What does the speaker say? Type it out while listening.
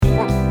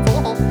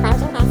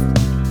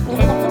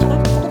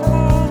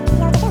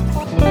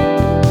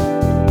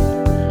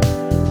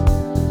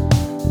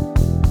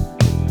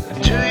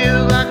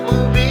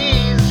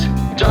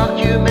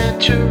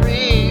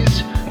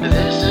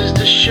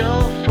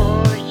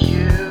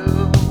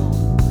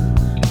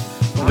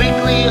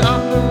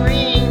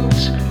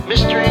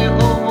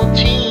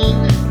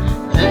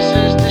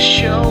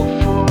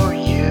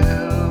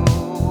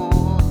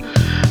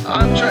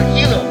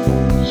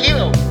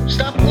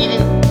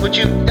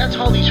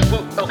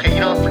Okay,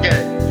 forget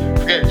it.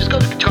 Forget it. Just go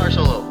to guitar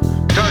solo.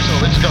 Guitar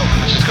solo. Let's go.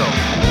 Let's just go.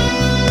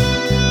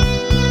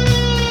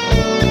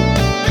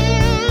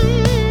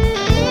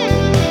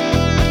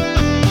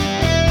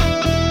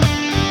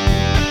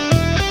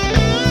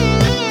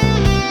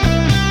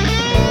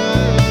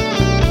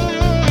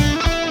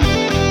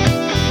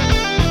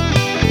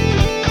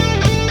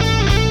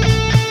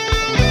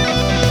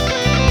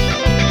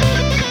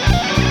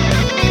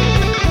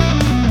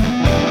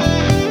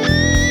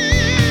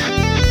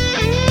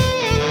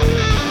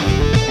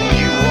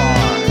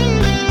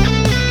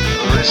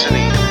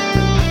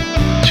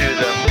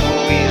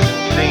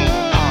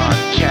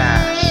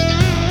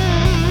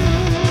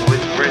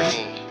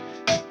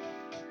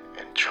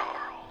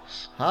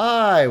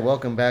 Hi,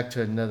 welcome back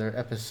to another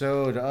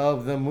episode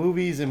of the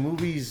Movies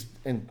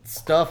and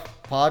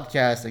Stuff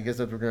podcast. I guess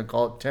that's what we're going to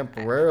call it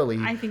temporarily.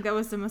 I think that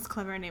was the most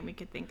clever name we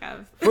could think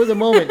of. For the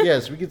moment,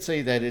 yes. We could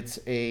say that it's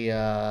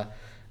a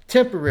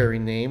temporary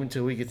name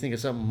until we could think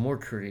of something more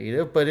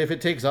creative. But if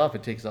it takes off,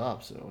 it takes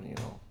off. So,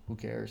 who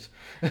cares?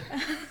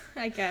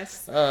 I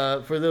guess.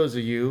 For those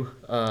of you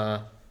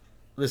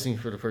listening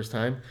for the first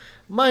time,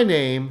 my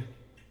name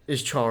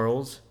is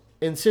Charles.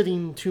 And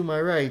sitting to my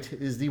right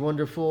is the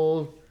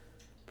wonderful...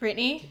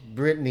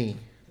 Brittany.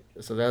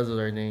 So those are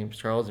our names,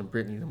 Charles and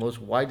Brittany, the most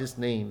widest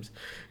names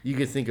you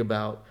could think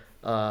about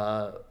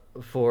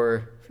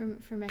for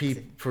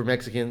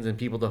Mexicans and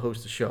people to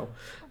host a show.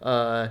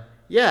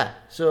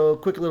 So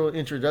quick little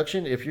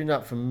introduction. If you're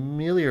not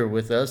familiar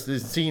with us,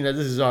 seeing that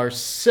this is our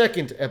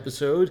second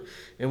episode,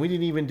 and we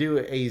didn't even do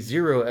a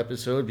 0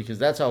 episode because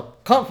that's how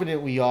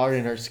confident we are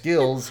in our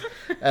skills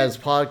as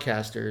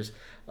podcasters.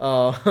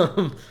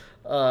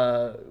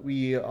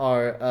 We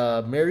are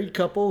a married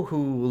couple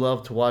who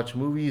love to watch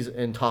movies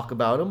and talk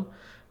about them.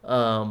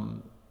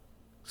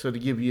 So to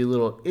give you a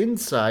little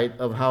insight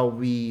of how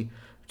we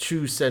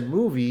choose said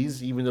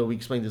movies, even though we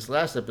explained this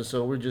last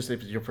episode, if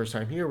it's your first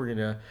time here,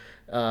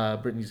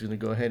 Brittany's gonna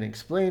go ahead and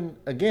explain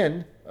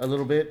again a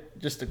little bit,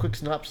 just a quick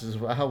synopsis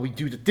of how we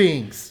do the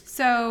things.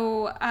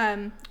 So,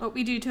 what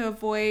we do to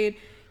avoid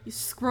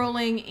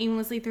scrolling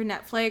aimlessly through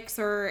Netflix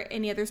or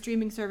any other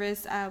streaming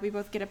service, we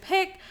both get to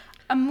pick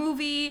a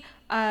movie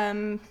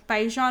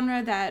by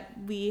genre that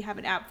we have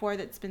an app for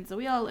that spins the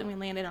wheel, and we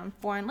landed on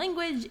foreign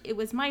language. It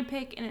was my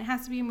pick, and it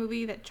has to be a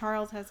movie that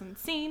Charles hasn't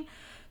seen.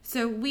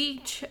 So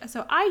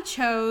I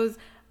chose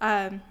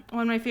one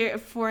of my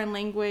favorite foreign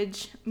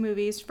language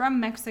movies from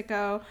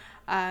Mexico,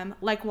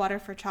 Like Water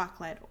for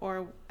Chocolate,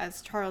 or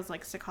as Charles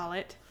likes to call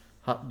it,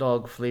 hot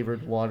dog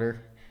flavored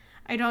water.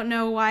 I don't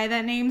know why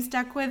that name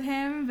stuck with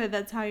him, but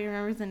that's how he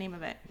remembers the name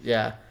of it.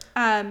 Yeah.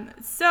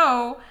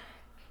 So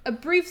a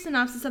brief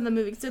synopsis of the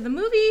movie. So the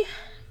movie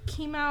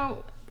came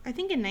out, I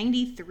think, in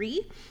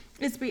 93.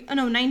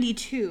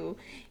 92.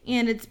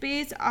 And it's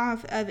based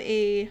off of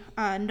a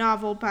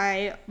novel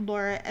by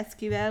Laura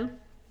Esquivel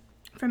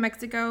from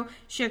Mexico.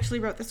 She actually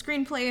wrote the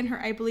screenplay, and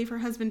I believe her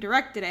husband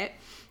directed it.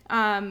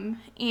 And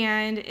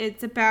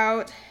it's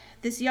about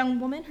this young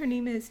woman. Her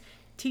name is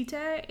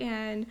Tita,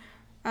 and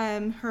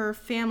her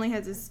family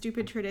has a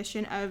stupid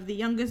tradition of the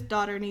youngest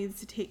daughter needs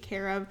to take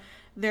care of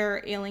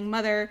their ailing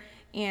mother,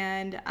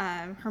 and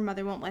her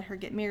mother won't let her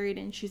get married,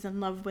 and she's in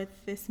love with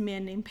this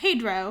man named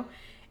Pedro,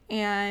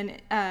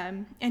 and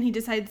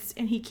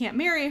he can't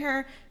marry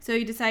her, so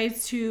he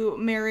decides to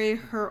marry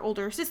her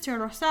older sister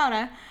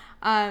Rosada,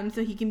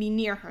 so he can be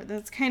near her.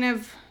 That's kind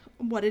of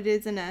what it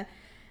is in a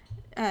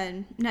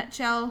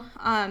nutshell.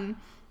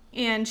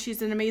 And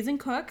she's an amazing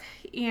cook,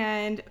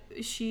 and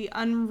she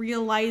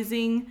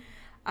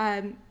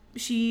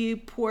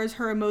pours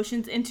her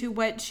emotions into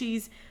what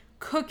she's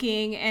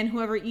cooking, and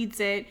whoever eats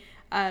it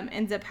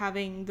ends up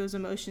having those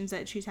emotions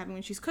that she's having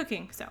when she's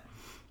cooking. So,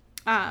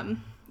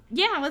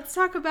 let's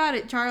talk about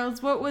it.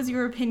 Charles, what was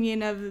your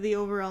opinion of the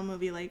overall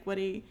movie? Like, what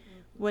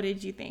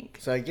did you think?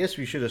 So I guess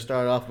we should have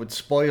started off with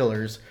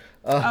spoilers.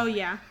 Oh,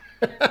 yeah.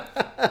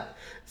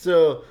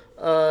 So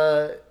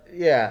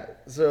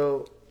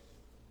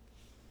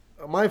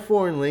my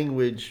foreign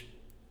language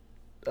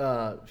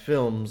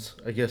films,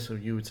 I guess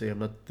you would say I'm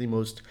not the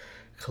most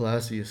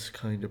classiest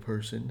kind of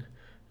person,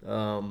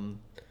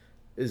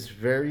 is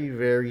very,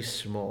 very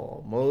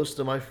small. Most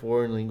of my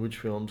foreign language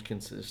films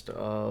consist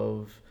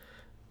of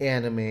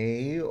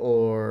anime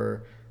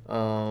or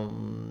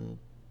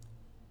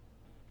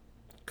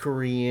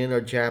Korean or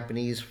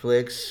Japanese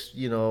flicks,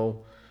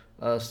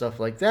 stuff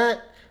like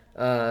that.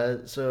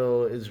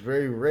 So it's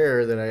very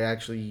rare that I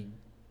actually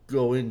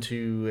go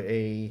into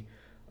a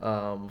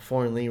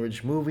foreign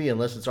language movie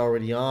unless it's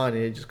already on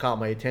and it just caught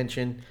my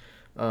attention.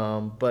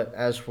 But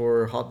as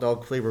for hot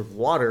dog flavored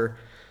water,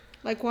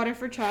 Like Water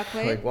for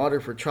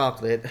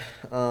Chocolate.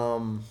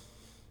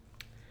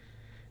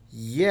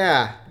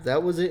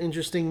 That was an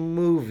interesting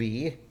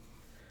movie.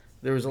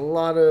 There was a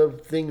lot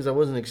of things I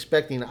wasn't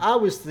expecting. I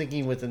was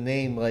thinking with a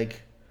name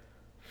like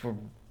for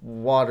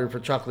Water for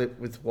Chocolate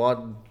with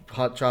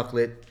hot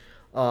chocolate.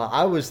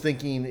 I was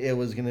thinking it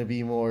was going to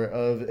be more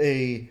of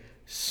a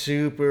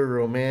super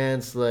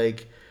romance,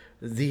 like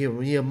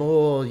the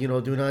amor,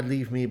 do not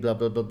leave me, blah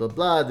blah blah blah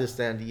blah, this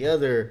that, and the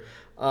other.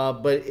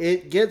 But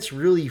it gets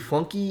really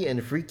funky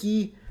and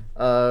freaky.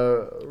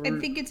 I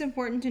think it's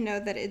important to know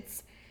that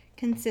it's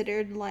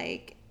considered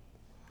like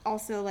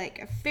also like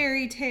a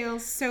fairy tale,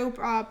 soap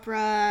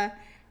opera,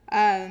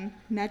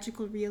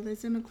 magical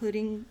realism,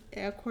 including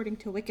according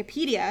to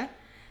Wikipedia,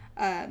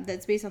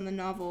 that's based on the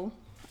novel.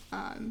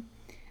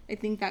 I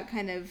think that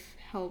kind of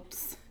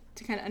helps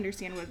to kind of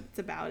understand what it's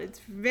about. It's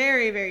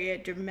very, very a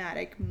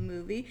dramatic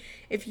movie.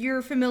 If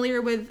you're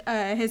familiar with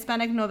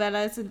Hispanic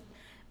novelas, it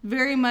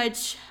very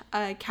much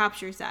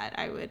captures that.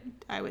 I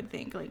would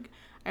think. Like,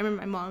 I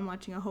remember my mom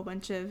watching a whole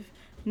bunch of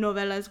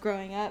novelas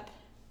growing up,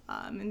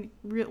 and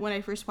when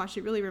I first watched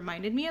it, really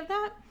reminded me of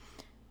that.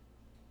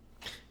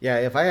 Yeah,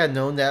 if I had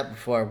known that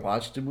before I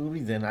watched the movie,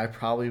 then I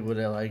probably would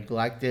have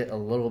liked it a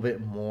little bit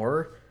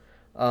more.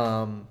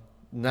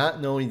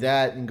 Not knowing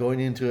that and going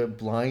into it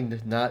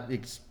blind, not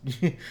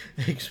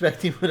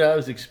expecting what I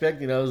was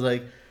expecting, I was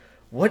like,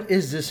 "What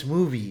is this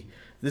movie?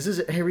 This is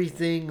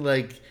everything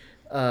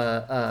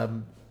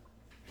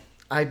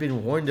I've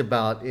been warned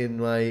about in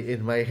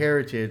my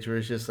heritage, where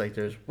it's just like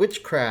there's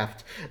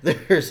witchcraft,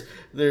 there's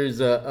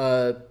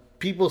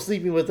people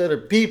sleeping with other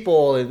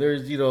people, and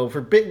there's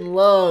forbidden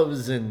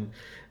loves and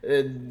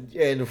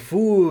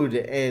food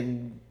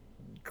and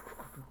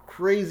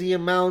crazy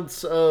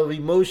amounts of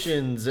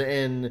emotions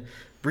and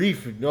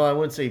I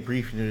wouldn't say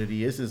brief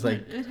nudity. This is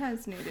like it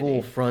has nudity.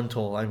 Full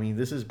frontal. I mean,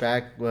 this is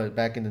back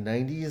in the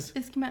 90s.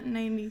 This came out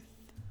in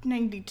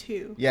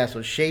 92. Yeah,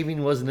 so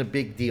shaving wasn't a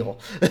big deal.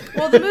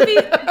 Well,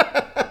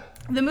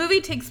 the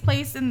movie takes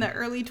place in the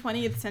early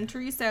 20th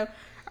century, so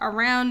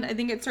I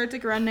think it starts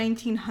like around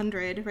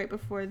 1900, right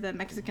before the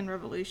Mexican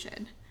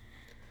Revolution.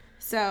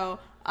 So,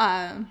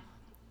 okay,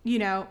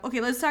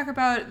 let's talk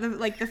about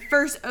the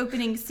first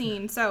opening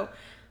scene. So,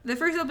 the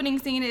first opening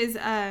scene is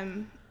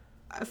of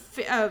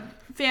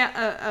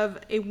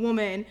a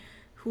woman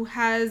who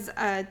has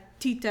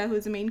Tita,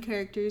 who's the main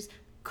character's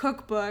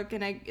cookbook,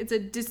 and it's a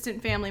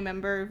distant family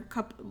member,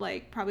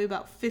 probably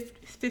about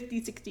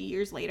 50, 60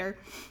 years later.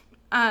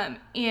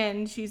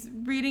 And she's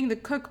reading the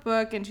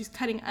cookbook, and she's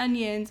cutting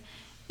onions,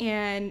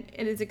 and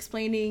it is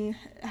explaining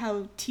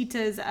how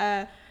Tita's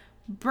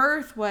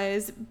birth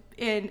was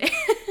in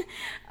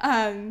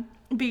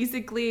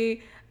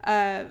basically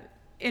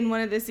in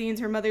one of the scenes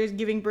her mother is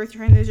giving birth to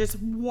her, and there's just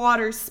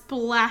water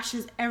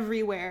splashes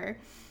everywhere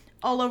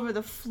all over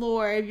the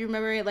floor. If you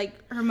remember,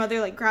 her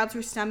mother grabs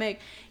her stomach.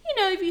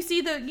 If you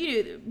see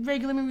the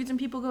regular movies when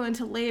people go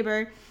into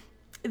labor,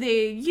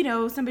 they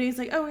somebody's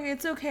like, oh,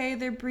 it's okay,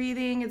 they're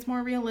breathing, it's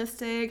more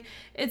realistic,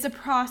 it's a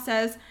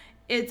process.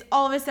 It's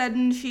all of a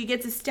sudden she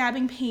gets a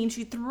stabbing pain,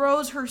 she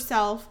throws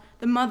herself,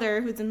 the mother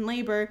who's in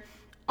labor,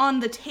 on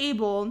the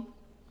table,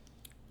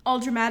 all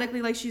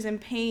dramatically like she's in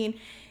pain,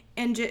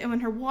 and when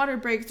her water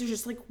breaks, there's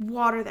just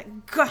water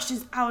that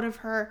gushes out of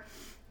her,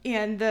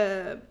 and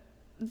the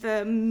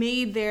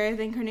maid there, I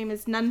think her name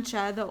is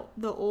Nancha,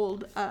 the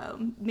old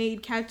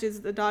maid,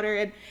 catches the daughter,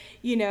 and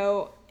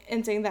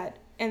and saying that,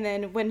 and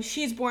then when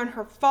she's born,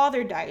 her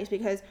father dies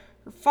because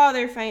her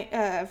father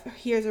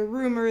hears a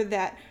rumor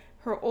that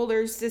her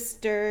older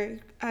sister,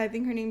 I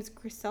think her name's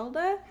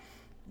Griselda,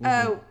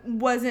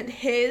 wasn't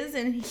his,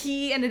 and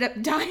he ended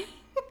up dying.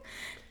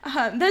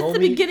 That's the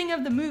beginning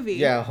of the movie.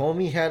 Yeah,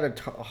 homie had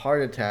a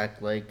heart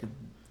attack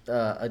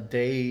a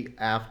day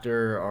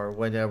after or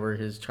whenever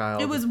his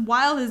child. It was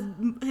while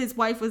his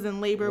wife was in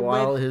labor.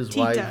 While with his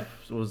Tita.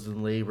 wife was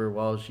in labor,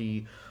 while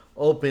she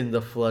opened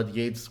the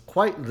floodgates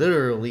quite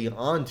literally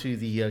onto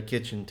the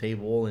kitchen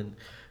table and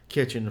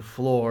kitchen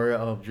floor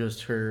of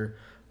just her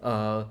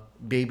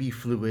baby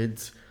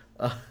fluids,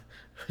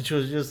 which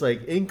was just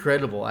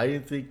incredible. I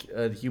didn't think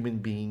a human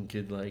being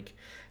could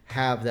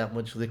have that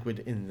much liquid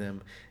in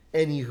them.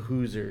 Any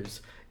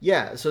hoosers.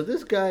 Yeah, so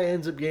this guy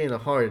ends up getting a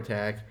heart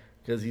attack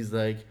because he's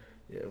like,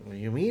 yeah, what do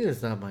you mean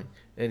it's not mine?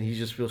 And he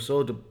just feels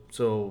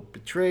so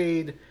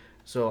betrayed.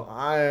 So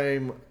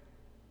I'm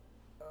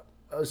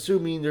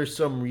assuming there's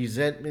some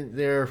resentment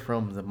there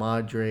from the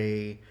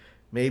madre.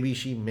 Maybe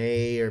she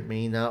may or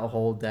may not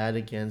hold that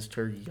against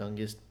her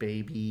youngest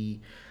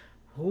baby.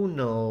 Who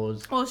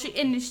knows? Well,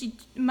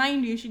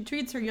 mind you, she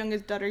treats her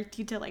youngest daughter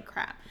Tita like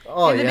crap.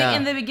 Oh,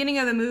 In the beginning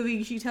of the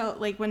movie,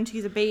 when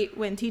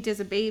Tita's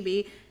a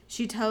baby,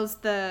 she tells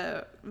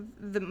the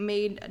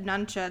maid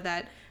Nancha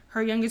that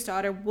her youngest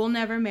daughter will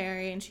never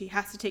marry and she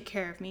has to take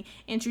care of me.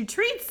 And she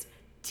treats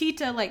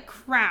Tita like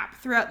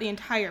crap throughout the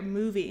entire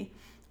movie,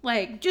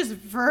 just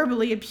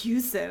verbally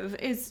abusive.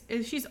 I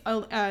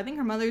think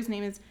her mother's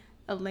name is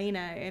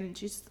Elena, and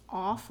she's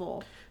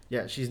awful.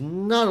 Yeah, she's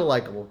not a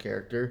likable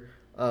character.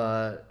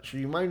 She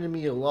reminded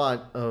me a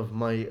lot of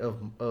my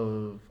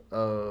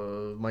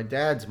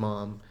dad's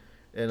mom,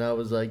 and I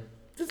was like,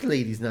 this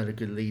lady's not a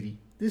good lady.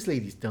 This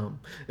lady's dumb.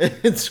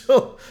 And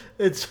so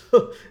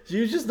she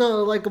was just not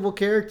a likable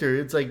character.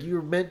 It's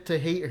you're meant to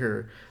hate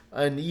her.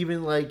 And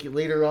even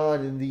later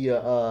on in the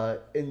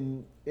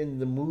in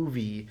the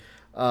movie,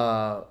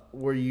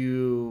 where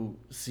you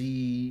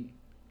see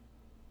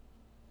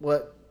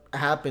what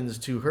happens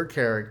to her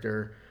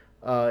character,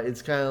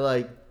 it's kind of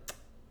like,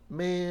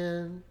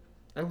 man,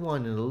 I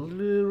wanted a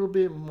little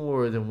bit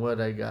more than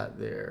what I got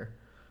there.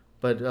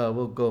 But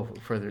we'll go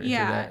further into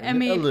that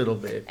a little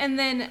bit. And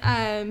then,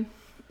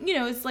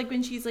 it's like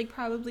when she's like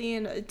probably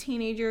in a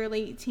teenager,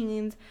 late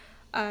teens.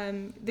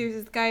 There's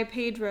this guy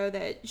Pedro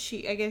that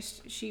I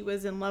guess she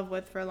was in love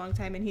with for a long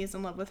time, and he's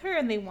in love with her,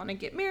 and they want to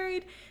get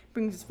married.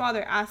 Brings his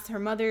father, asks her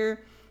mother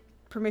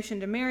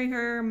permission to marry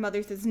her.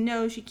 Mother says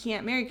no, she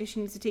can't marry because she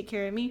needs to take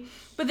care of me.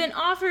 But then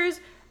offers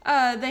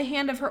the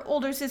hand of her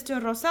older sister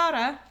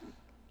Rosara.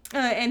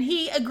 And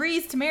he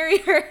agrees to marry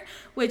her,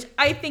 which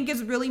I think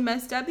is really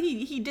messed up.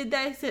 He did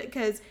that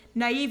because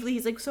naively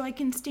he's like, so I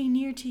can stay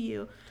near to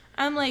you.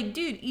 I'm like,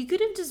 dude, you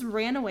could have just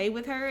ran away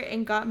with her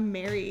and got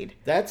married.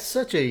 That's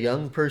such a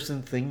young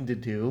person thing to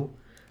do.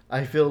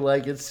 I feel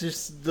like it's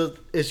just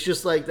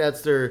like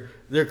that's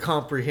their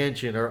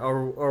comprehension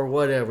or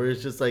whatever.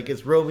 It's just like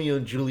it's Romeo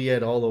and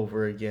Juliet all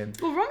over again.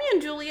 Well, Romeo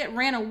and Juliet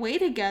ran away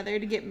together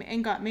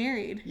and got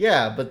married.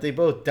 Yeah, but they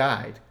both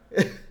died.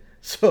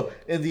 So,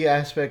 in the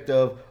aspect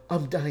of,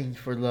 I'm dying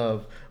for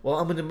love. Well,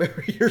 I'm going to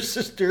marry your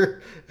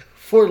sister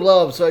for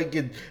love so I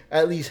could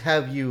at least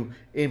have you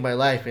in my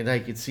life and I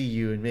could see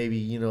you and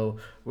maybe,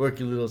 work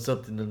a little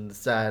something on the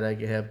side. I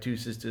could have two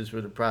sisters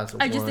for the price of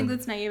one. I just think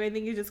that's naive. I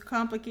think it just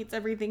complicates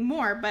everything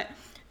more. But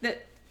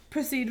that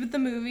proceed with the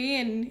movie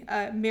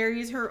and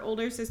marries her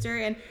older sister.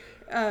 And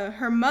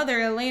her mother,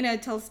 Elena,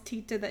 tells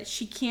Tita that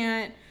she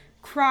can't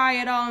cry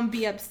at all and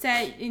be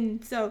upset.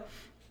 And so...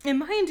 And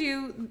mind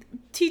you,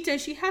 Tita,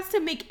 she has to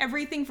make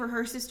everything for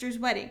her sister's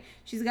wedding.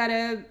 She's got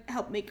to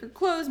help make her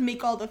clothes,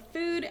 make all the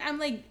food. I'm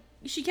like,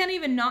 she can't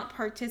even not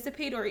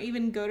participate or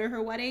even go to her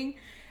wedding.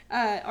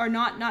 Or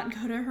not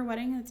go to her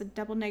wedding. That's a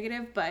double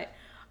negative. But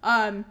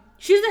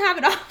she doesn't have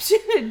an option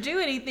to do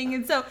anything.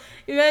 And so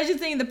imagine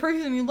saying the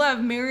person you love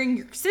marrying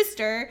your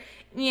sister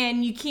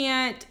and you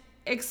can't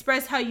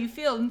express how you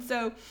feel. And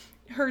so...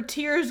 her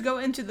tears go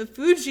into the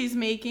food she's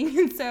making,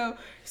 and so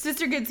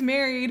sister gets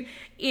married,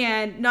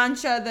 and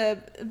Nansha,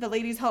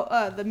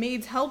 the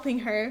maid's helping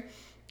her,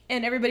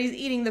 and everybody's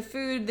eating the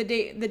food the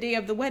day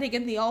of the wedding,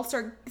 and they all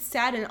start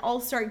sad and all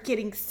start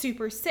getting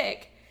super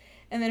sick.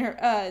 And then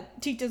her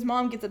Tita's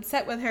mom gets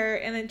upset with her,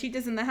 and then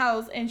Tita's in the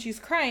house, and she's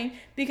crying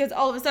because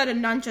all of a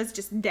sudden Nansha's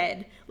just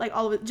dead. Like,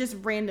 all of it, just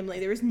randomly.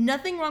 There was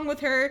nothing wrong with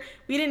her.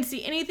 We didn't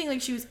see anything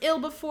like she was ill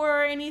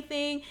before or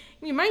anything.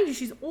 I mean, mind you,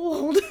 she's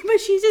old,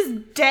 but she's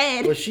just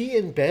dead. Was she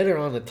in bed or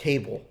on the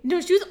table? No,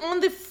 she was on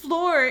the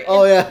floor.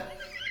 Oh, yeah.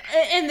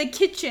 In the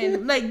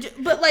kitchen. Late,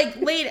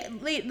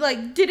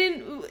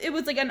 it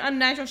was like an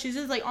unnatural. She's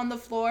just like on the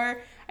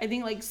floor. I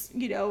think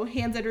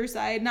hands at her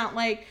side, not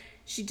like...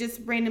 she just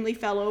randomly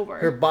fell over.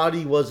 Her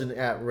body wasn't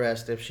at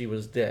rest if she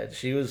was dead.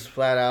 She was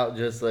flat out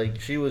just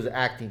like, she was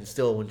acting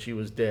still when she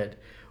was dead,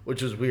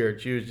 which was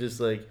weird. She was just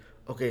like,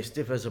 okay,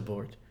 stiff as a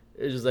board.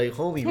 It was just like,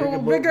 homie,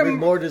 rigor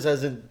mortis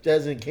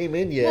hasn't came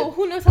in yet. Well,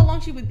 who knows how long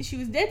she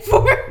was dead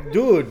for?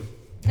 Dude.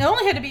 It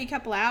only had to be a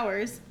couple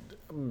hours.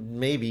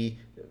 Maybe.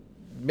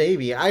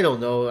 I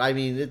don't know. I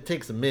mean, it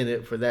takes a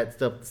minute for that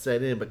stuff to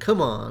set in, but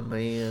come on,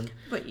 man.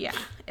 But yeah.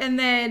 And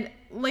then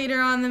later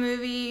on in the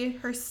movie,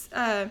 her...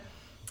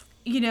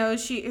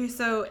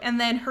 and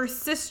then her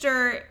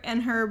sister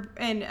and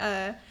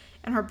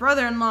her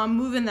brother-in-law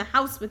move in the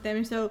house with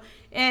them. So,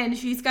 and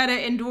she's got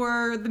to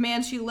endure the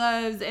man she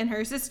loves and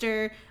her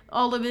sister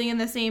all living in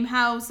the same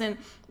house. And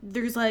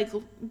there's like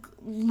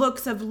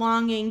looks of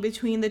longing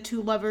between the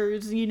two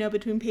lovers,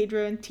 between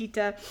Pedro and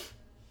Tita.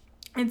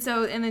 And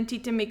then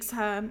Tita makes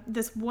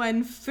this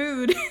one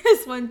food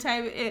this one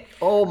time.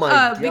 Oh my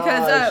gosh.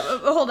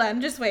 Because, hold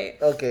on, just wait.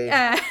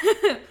 Okay.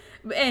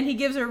 And he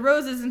gives her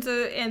roses,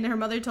 and her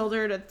mother told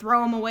her to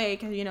throw them away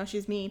because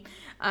she's mean.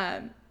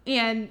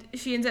 And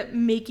she ends up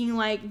making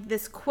like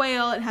this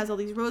quail. It has all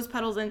these rose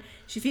petals, and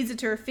she feeds it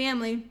to her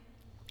family,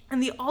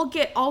 and they all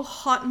get all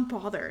hot and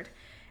bothered.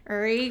 All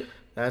right.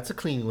 That's a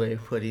clean way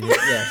of putting it.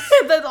 Yes.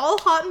 That's all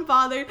hot and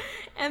bothered,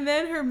 and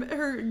then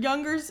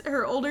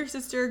her older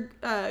sister,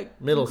 it's a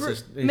middle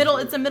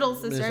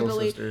sister, I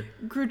believe.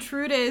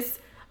 Gertrudis.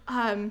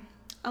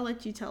 I'll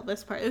let you tell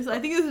this part. I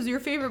think this is your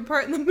favorite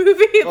part in the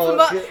movie.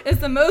 It's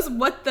the most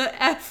what the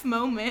F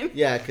moment.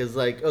 Yeah, because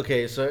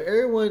so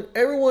everyone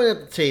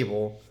at the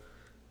table,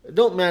 it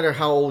don't matter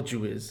how old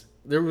you is.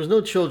 There was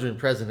no children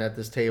present at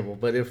this table,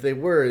 but if they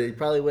were, they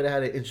probably would have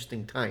had an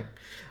interesting time.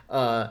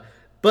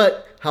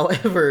 But,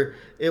 however,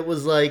 it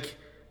was like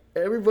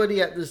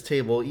everybody at this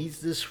table eats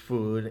this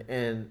food,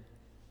 and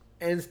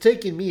it's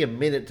taken me a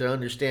minute to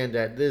understand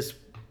that this...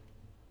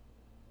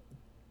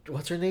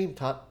 What's her name?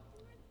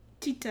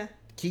 Tita.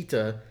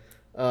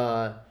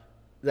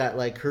 That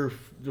like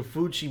the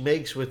food she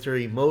makes with her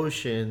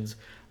emotions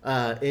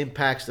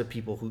impacts the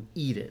people who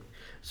eat it.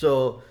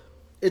 So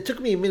it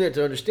took me a minute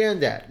to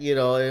understand that, and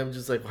I'm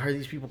just like, why are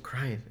these people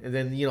crying? And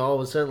then all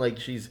of a sudden, like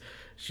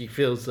she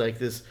feels like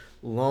this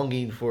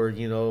longing for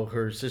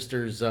her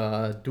sister's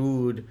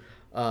dude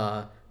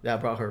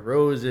that brought her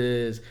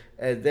roses,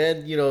 and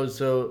then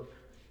so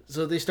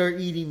they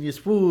start eating this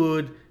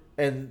food.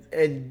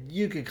 and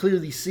you can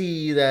clearly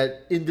see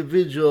that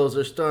individuals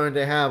are starting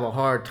to have a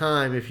hard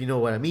time, if you know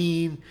what I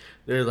mean.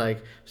 They're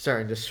like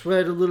starting to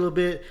sweat a little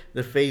bit.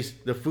 The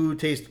food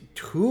tastes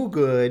too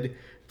good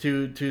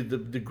to the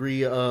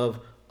degree of,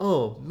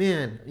 oh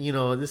man,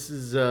 this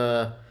is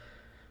I'm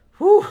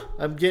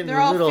getting They're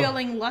a little. all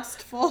feeling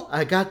lustful.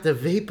 I got the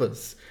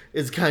vapors.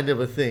 Is kind of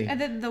a thing.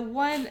 And then the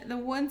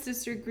one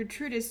sister,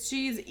 Gertrudis,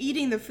 she's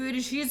eating the food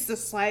and she's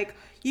just like,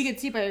 you can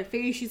see by her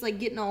face, she's like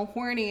getting all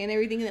horny and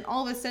everything. And then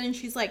all of a sudden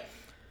she's like,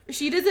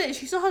 she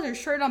still has her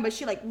shirt on, but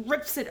she like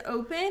rips it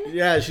open.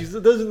 Yeah, she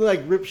doesn't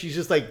like rip. She's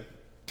just like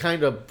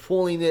kind of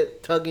pulling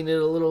it, tugging it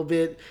a little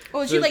bit.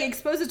 Well, she like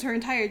exposes her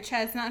entire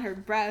chest, not her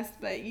breast,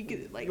 but you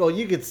could like. Well,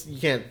 you can't see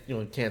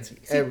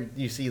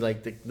you see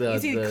like the you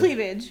see the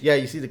cleavage. Yeah,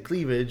 you see the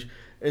cleavage,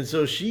 and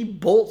so she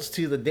bolts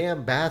to the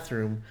damn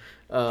bathroom.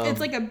 It's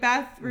like a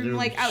bathroom,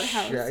 like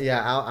outhouse.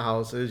 Yeah,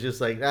 outhouse. It's just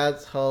like,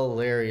 that's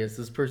hilarious.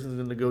 This person's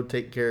going to go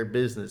take care of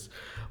business.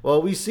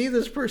 Well, we see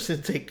this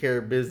person take care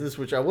of business,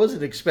 which I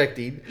wasn't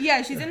expecting.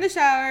 Yeah, she's in the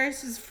shower.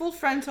 She's full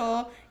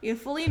frontal,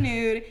 fully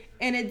nude,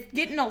 and it's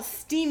getting all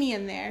steamy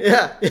in there.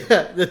 Yeah.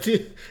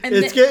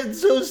 It's getting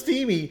so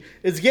steamy.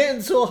 It's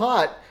getting so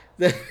hot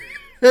that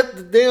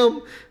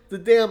the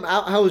damn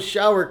outhouse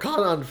shower caught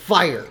on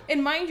fire.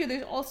 And mind you,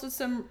 there's also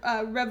some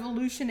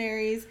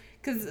revolutionaries,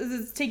 because this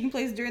is taking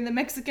place during the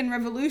Mexican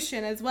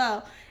Revolution as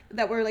well,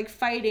 that were like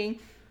fighting.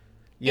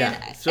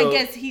 Yeah, and so I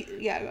guess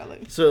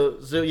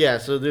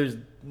So there's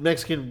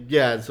Mexican.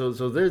 Yeah, so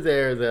they're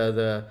there,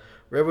 the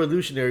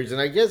revolutionaries, and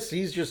I guess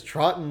he's just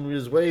trotting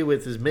his way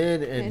with his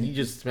men, and he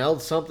just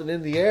smelled something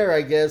in the air,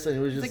 I guess, and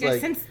it was just I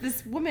sense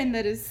this woman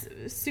that is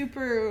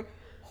super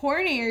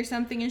horny or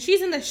something, and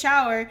she's in the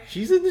shower.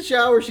 She's in the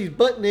shower. She's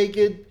butt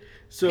naked.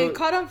 So it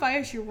caught on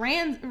fire. She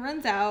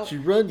runs out. She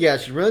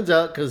runs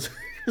out because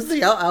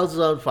the outhouse is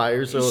on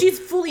fire. So she's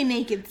fully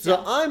naked.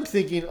 So I'm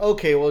thinking,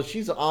 okay, well,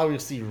 she's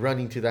obviously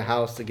running to the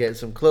house to get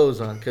some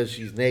clothes on because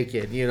she's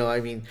naked. I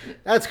mean,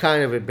 that's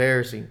kind of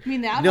embarrassing. I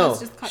mean, the outhouse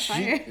just caught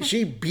fire.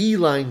 She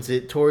beelines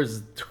it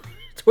towards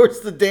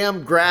the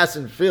damn grass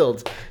and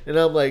fields, and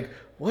I'm like,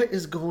 what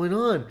is going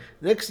on?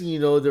 Next thing you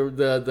know,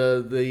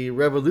 the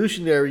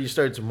revolutionary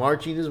starts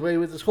marching his way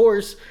with his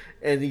horse,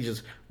 and he's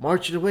just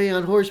marching away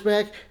on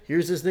horseback.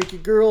 Here's this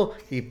naked girl.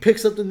 He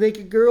picks up the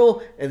naked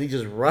girl, and he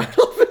just rides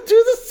off into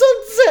the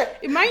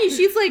sunset. Mind you,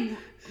 she's like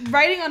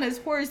riding on his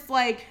horse,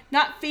 like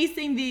not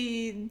facing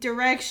the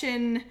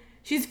direction.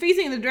 She's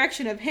facing the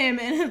direction of him,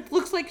 and it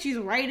looks like she's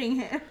riding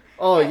him.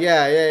 Oh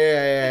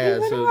yeah.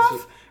 Run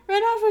off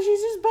when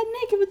she's just butt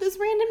naked with this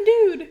random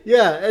dude.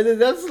 Yeah, and then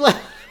that's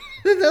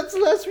the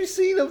last we've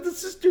seen of the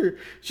sister.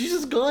 She's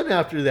just gone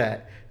after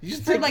that.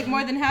 For like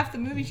more than half the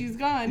movie, she's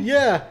gone.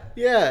 Yeah,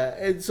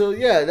 and so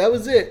that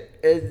was it,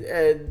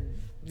 and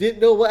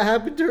didn't know what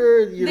happened to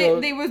her.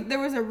 There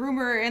was a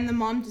rumor, and the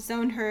mom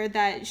disowned her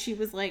that she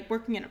was like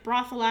working in a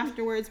brothel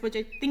afterwards, which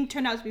I think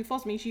turned out to be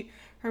false. I mean,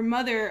 her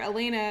mother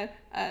Elena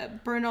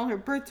burned all her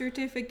birth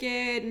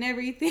certificate and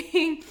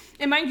everything.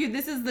 And mind you,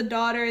 this is the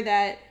daughter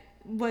that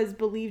was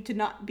believed to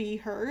not be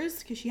hers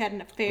because she had an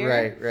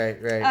affair.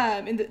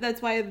 Right. And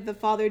that's why the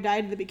father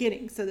died in the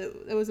beginning. So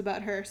that was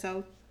about her.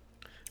 So.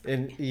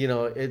 And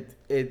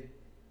it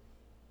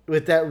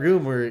with that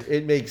rumor,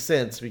 it makes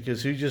sense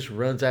because who just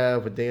runs out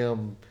of a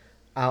damn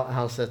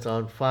outhouse that's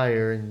on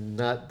fire and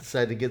not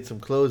decide to get some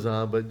clothes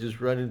on, but just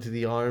run into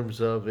the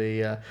arms of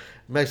a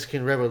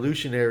Mexican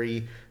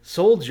revolutionary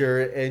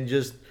soldier and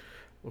just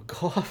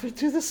go off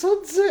into the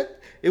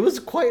sunset. It was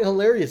quite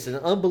hilarious and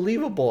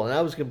unbelievable, and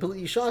I was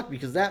completely shocked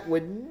because that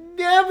would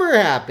never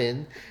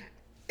happen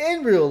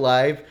in real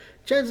life.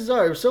 Chances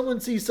are, if someone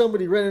sees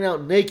somebody running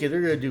out naked,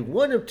 they're going to do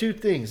one of two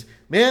things.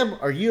 Ma'am,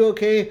 are you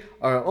okay?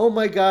 Or, oh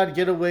my God,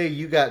 get away,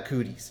 you got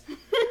cooties.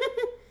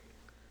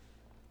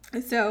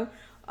 So,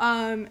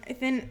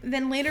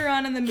 then later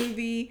on in the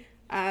movie,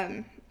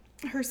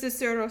 her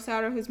sister,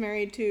 Rosaura, who's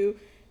married to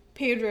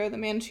Pedro, the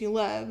man she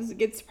loves,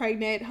 gets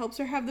pregnant, helps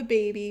her have the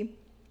baby.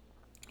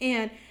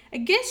 And I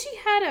guess she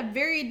had a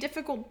very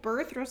difficult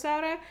birth,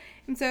 Rosaura.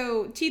 And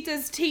so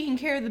Tita's taking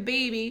care of the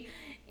baby.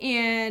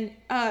 And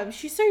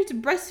she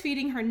started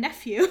breastfeeding her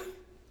nephew.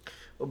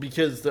 Well,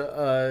 because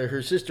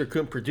her sister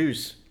couldn't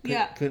produce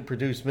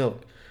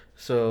milk.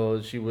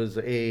 So she was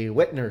a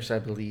wet nurse, I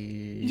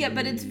believe. Yeah,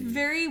 but it's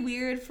very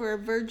weird for a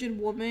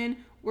virgin woman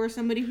or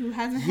somebody who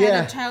hasn't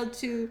had a child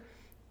to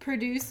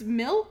produce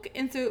milk.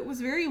 And so it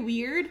was very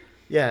weird.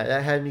 Yeah,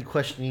 that had me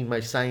questioning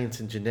my science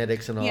and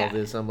genetics and all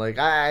this. I'm like,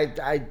 I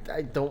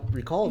don't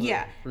recall that.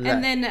 Yeah,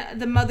 and then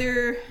the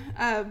mother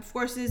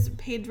forces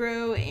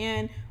Pedro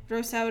and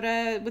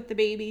Rosaura with the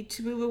baby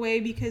to move away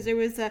because there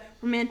was a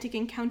romantic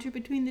encounter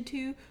between the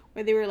two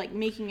where they were like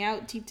making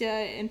out, Tita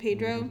and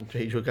Pedro.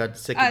 Pedro got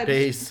second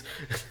base.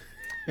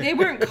 They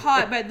weren't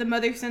caught, but the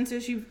mother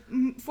censored. She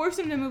forced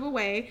him to move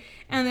away,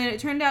 and then it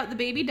turned out the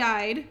baby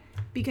died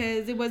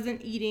because it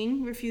wasn't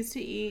eating, refused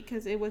to eat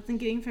because it wasn't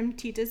getting from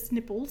Tita's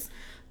nipples.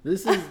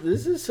 This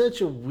is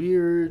such a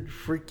weird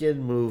freaking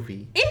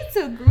movie. It's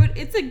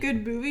a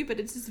good movie, but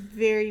it's just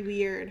very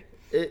weird.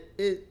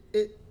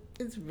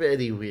 It's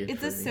very weird.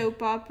 It's a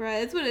soap opera.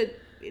 It's what it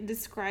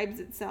describes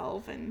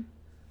itself, and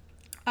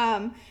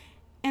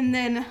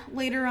then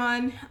later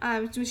on,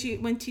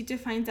 when Tita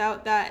finds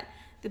out that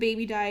the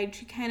baby died,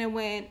 she kind of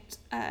went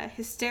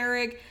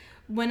hysteric,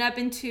 went up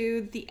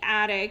into the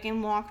attic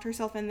and locked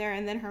herself in there,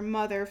 and then her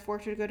mother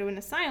forced her to go to an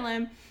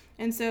asylum.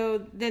 And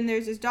so then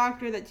there's this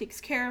doctor that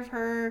takes care of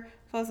her,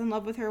 falls in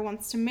love with her,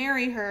 wants to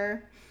marry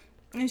her,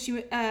 and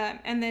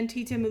then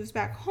Tita moves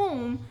back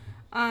home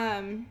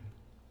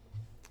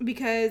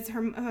because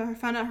her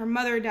found out her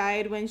mother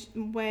died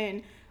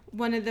when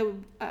one of the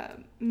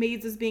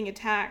maids was being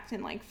attacked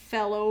and like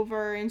fell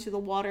over into the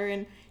water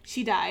and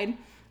she died.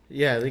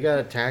 Yeah, they got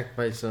attacked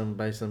by some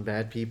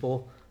bad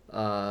people.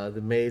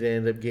 The maid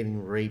ended up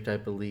getting raped, I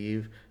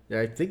believe.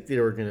 I think they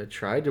were gonna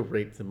try to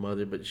rape the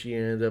mother, but she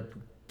ended up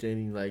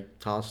getting like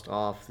tossed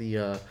off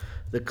the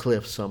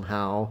cliff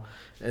somehow.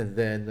 And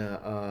then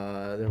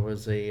there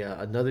was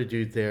another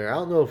dude there. I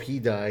don't know if he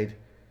died.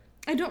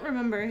 I don't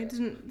remember.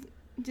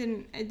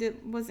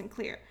 It wasn't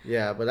clear.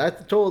 Yeah, but I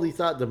totally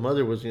thought the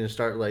mother was going to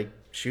start like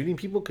shooting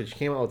people because she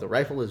came out with a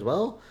rifle as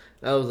well.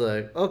 I was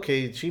like,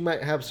 okay, she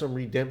might have some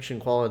redemption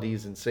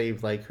qualities and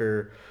save like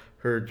her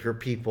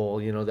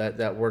people, you know,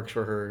 that works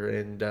for her.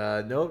 And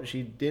no,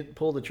 she didn't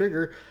pull the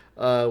trigger,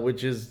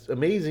 which is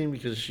amazing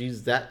because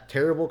she's that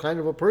terrible kind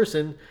of a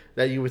person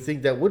that you would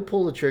think that would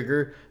pull the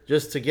trigger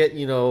just to get,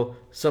 you know,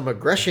 some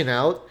aggression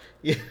out.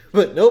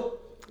 But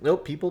nope,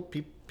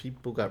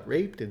 people got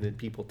raped and then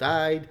people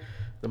died.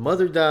 The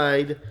mother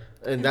died,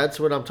 and that's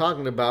what I'm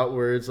talking about,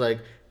 where it's like,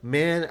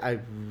 man, I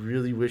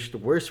really wish the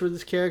worst for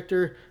this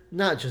character,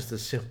 not just a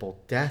simple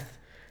death.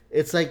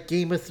 It's like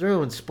Game of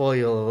Thrones,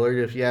 spoiler alert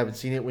if you haven't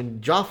seen it,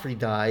 when Joffrey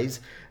dies,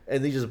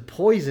 and they just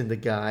poison the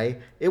guy.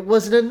 It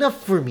wasn't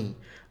enough for me.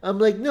 I'm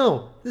like,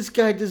 no, this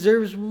guy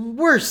deserves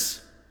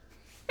worse.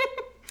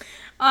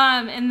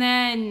 And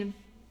then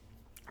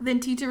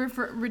Tita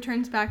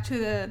returns back to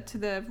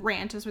the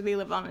ranch. That's where they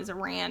live on, is a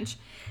ranch,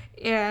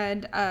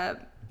 and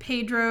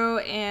Pedro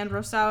and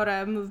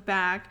Rosaura move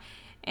back,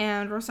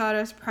 and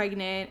Rosaura's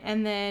pregnant,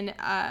 and then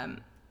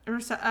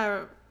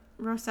Rosaura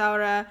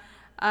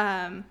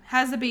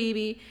has the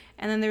baby,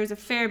 and then there's an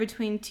affair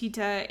between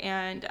Tita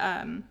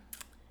and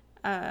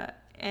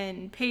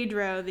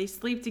Pedro. They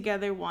sleep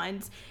together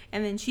once,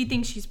 and then she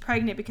thinks she's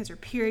pregnant because her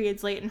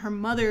period's late, and her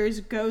mother's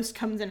ghost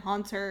comes and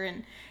haunts her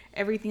and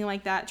everything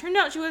like that. Turned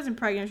out she wasn't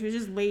pregnant, she was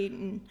just late,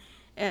 and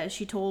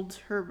she told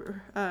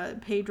her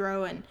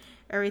Pedro and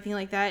everything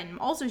like that. And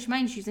also,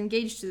 she's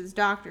engaged to this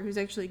doctor who's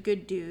actually a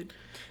good dude.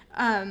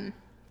 Yeah,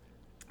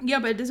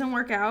 but it doesn't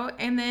work out,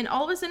 and then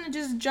all of a sudden it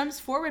just jumps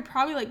forward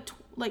probably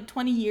like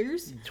 20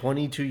 years.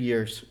 22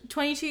 years.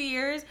 22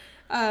 years.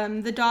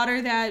 The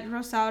daughter that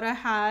Rosaura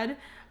had,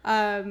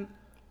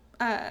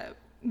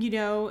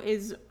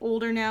 is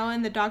older now,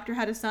 and the doctor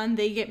had a son.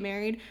 They get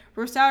married.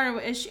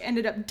 Rosaura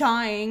ended up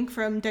dying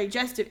from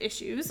digestive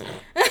issues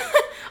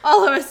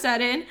all of a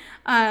sudden.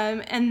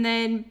 And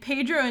then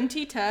Pedro and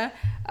Tita,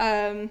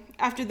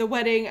 after the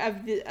wedding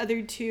of the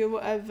other two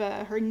of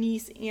her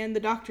niece and the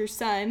doctor's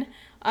son,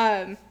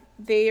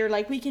 they are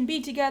like, we can be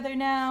together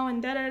now,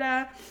 and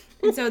da-da-da.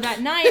 And so that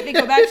night, they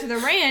go back to the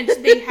ranch.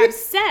 They have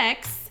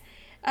sex.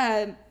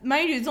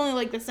 Mind you, it's only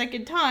like the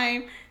second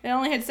time. They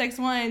only had sex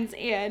once,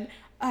 and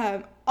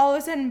all of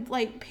a sudden,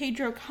 like,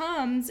 Pedro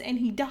comes and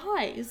he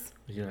dies.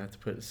 You don't have to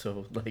put it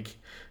so, like...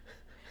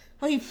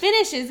 Well, he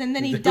finishes and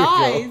then he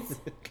dies.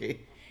 Okay.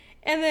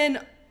 And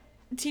then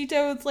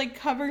Tito, like,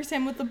 covers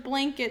him with a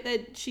blanket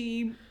that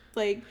she,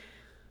 like,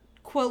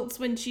 quilts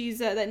when she's,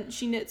 that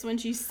she knits when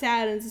she's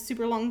sad, and it's a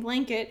super long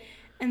blanket.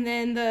 And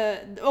then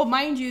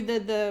mind you,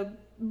 the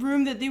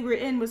room that they were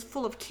in was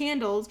full of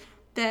candles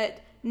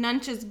that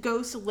Nuncha's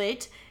ghost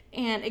lit,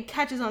 and it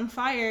catches on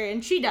fire,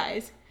 and she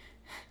dies.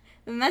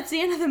 And that's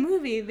the end of the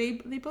movie.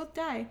 They both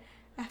die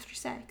after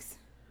sex.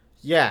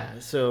 Yeah,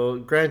 so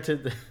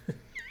granted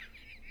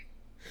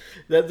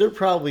that they're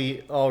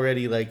probably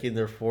already like in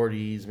their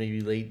 40s, maybe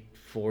late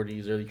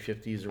 40s, early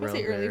 50s, around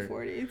there. Early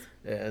 40s.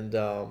 And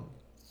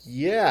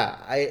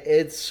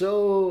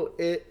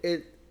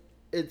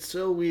it's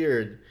so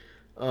weird.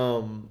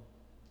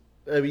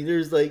 I mean,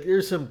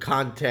 there's some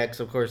context,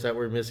 of course, that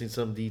we're missing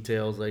some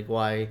details, like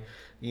why,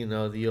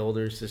 the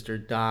older sister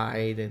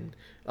died, and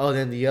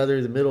then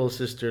the middle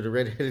sister, the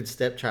redheaded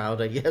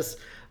stepchild, I guess,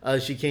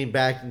 she came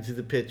back into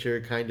the picture,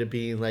 kind of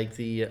being like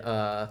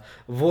the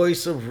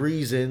voice of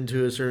reason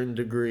to a certain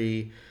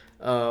degree.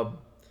 But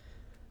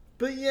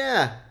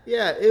yeah,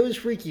 it was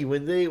freaky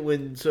when they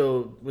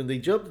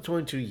jumped to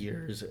 22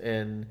 years,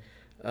 and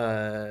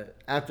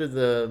after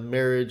the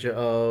marriage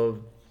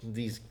of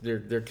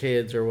their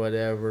kids or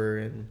whatever,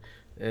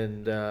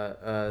 and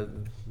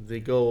they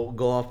go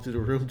off to the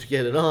room to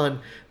get it on.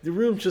 The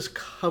room's just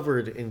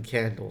covered in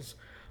candles.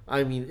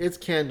 I mean, it's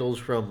candles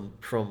from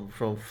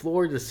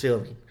floor to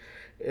ceiling,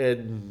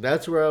 and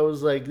that's where I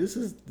was like, this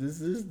is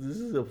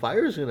a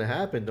fire's gonna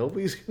happen.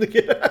 Nobody's gonna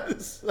get out of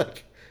this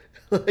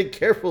like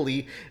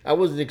carefully. I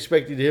wasn't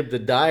expecting him to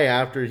die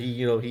after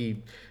he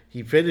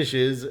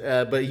finishes,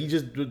 but he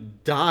just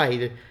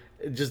died.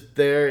 just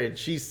there, and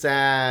she's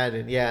sad,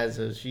 and yeah,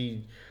 so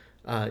she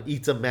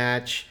eats a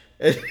match.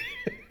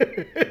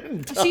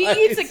 She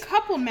eats a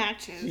couple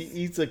matches. She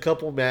eats a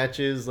couple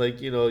matches, like,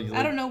 you know.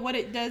 I don't know what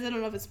it does. I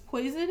don't know if it's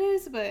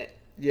poisonous, but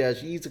yeah,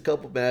 she eats a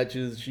couple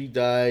matches. She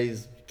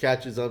dies,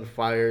 catches on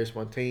fire,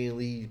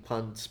 spontaneously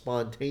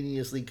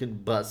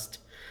combust,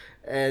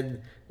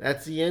 and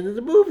that's the end of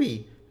the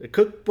movie. The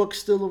cookbook's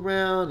still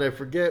around. I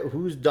forget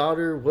whose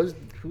daughter was.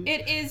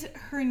 It is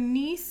her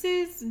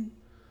niece's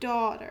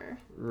daughter.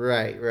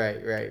 Right.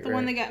 The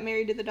one that got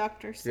married to the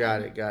doctor.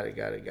 Got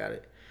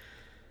it.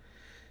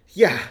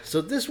 Yeah,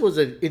 so this was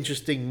an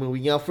interesting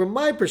movie. Now, from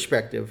my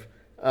perspective,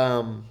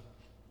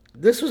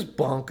 this was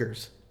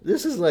bonkers.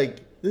 This is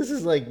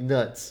like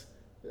nuts.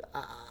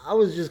 I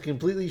was just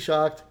completely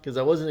shocked because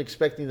I wasn't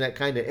expecting that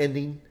kind of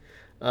ending.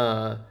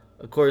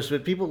 Of course,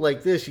 with people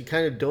like this, you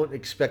kind of don't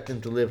expect them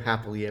to live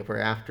happily ever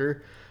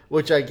after,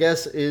 which I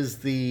guess is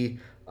the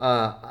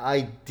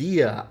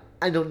idea.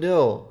 I don't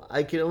know.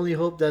 I can only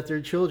hope that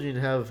their children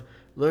have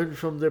learned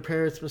from their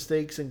parents'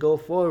 mistakes and go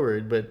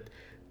forward, but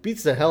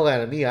beats the hell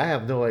out of me. I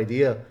have no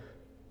idea.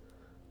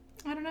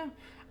 I don't know.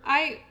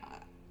 I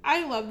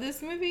love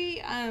this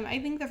movie. I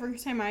think the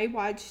first time I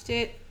watched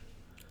it,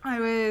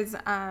 I was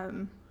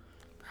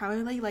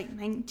probably like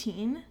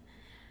 19.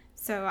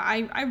 So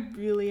I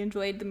really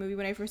enjoyed the movie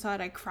when I first saw it.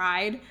 I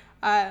cried.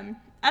 I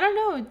don't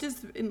know.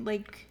 Just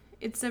like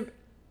it's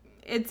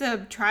a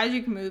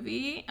tragic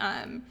movie.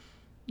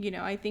 You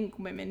know, I think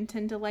women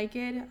tend to like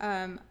it.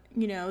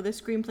 You know, the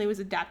screenplay was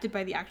adapted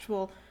by the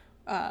actual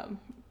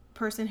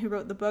person who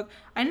wrote the book.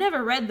 I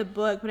never read the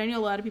book, but I knew a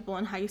lot of people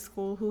in high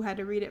school who had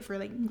to read it for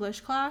like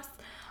English class.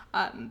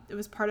 It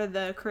was part of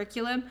the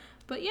curriculum.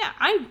 But yeah,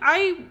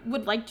 I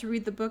would like to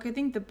read the book. I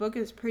think the book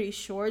is pretty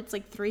short. It's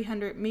like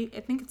 300, I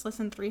think it's less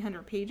than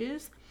 300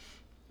 pages.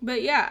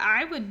 But yeah,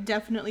 I would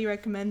definitely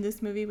recommend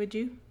this movie. Would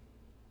you?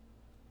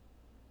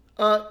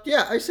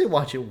 Yeah, I say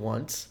watch it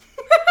once.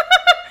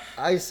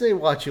 I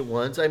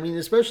mean,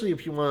 especially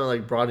if you want to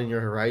like broaden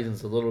your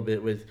horizons a little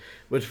bit with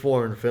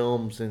foreign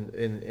films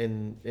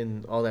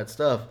and all that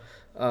stuff.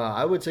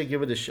 I would say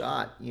give it a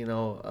shot. You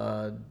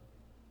know,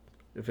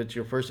 if it's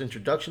your first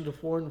introduction to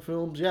foreign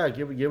films, yeah,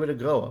 give it a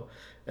go.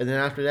 And then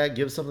after that,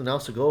 give something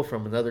else a go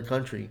from another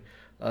country,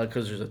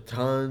 because there's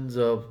tons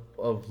of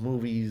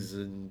movies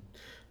and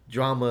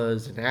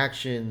dramas and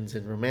actions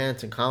and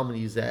romance and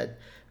comedies that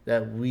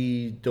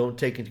we don't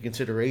take into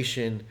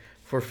consideration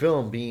for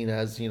film, being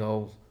as, you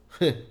know,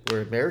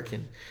 we're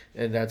American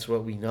and that's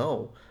what we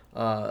know.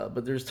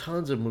 But there's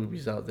tons of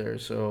movies out there.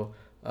 So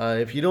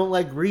if you don't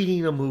like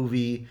reading a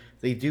movie,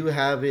 they do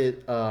have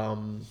it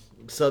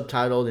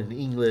subtitled in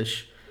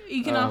English.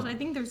 You can also, I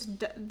think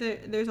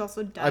there's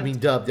also dubbed. I mean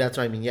dubbed. That's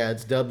what I mean. Yeah,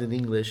 it's dubbed in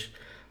English.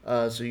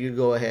 So you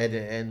go ahead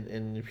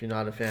and if you're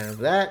not a fan of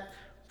that,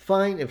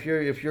 fine. If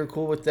you're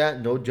cool with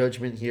that, no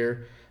judgment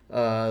here.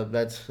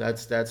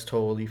 That's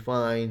totally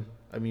fine.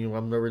 I mean,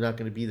 we're not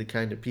going to be the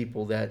kind of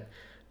people that,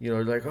 you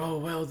know, like, oh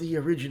well, the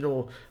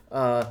original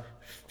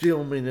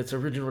film in its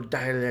original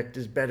dialect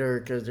is better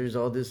because there's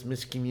all this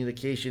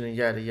miscommunication and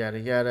yada yada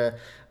yada.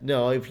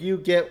 No, if you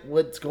get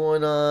what's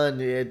going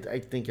on, I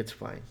think it's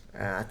fine.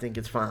 I think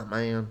it's fine,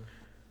 man.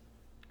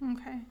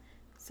 Okay,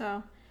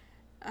 so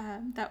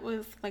that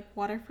was like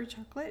water for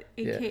chocolate,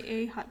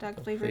 aka hot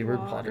dog flavored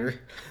water.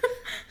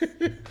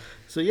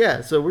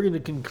 So we're going to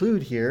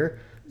conclude here.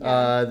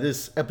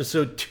 This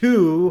episode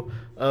 2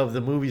 of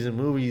the Movies and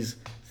Movies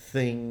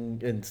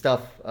thing and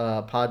stuff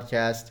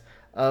podcast.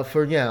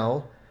 For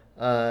now,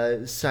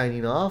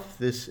 signing off.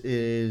 This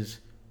is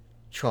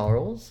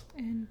Charles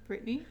and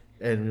Brittany,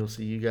 and we'll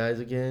see you guys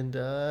again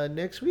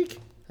next week.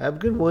 Have a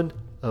good one.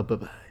 Bye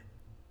bye.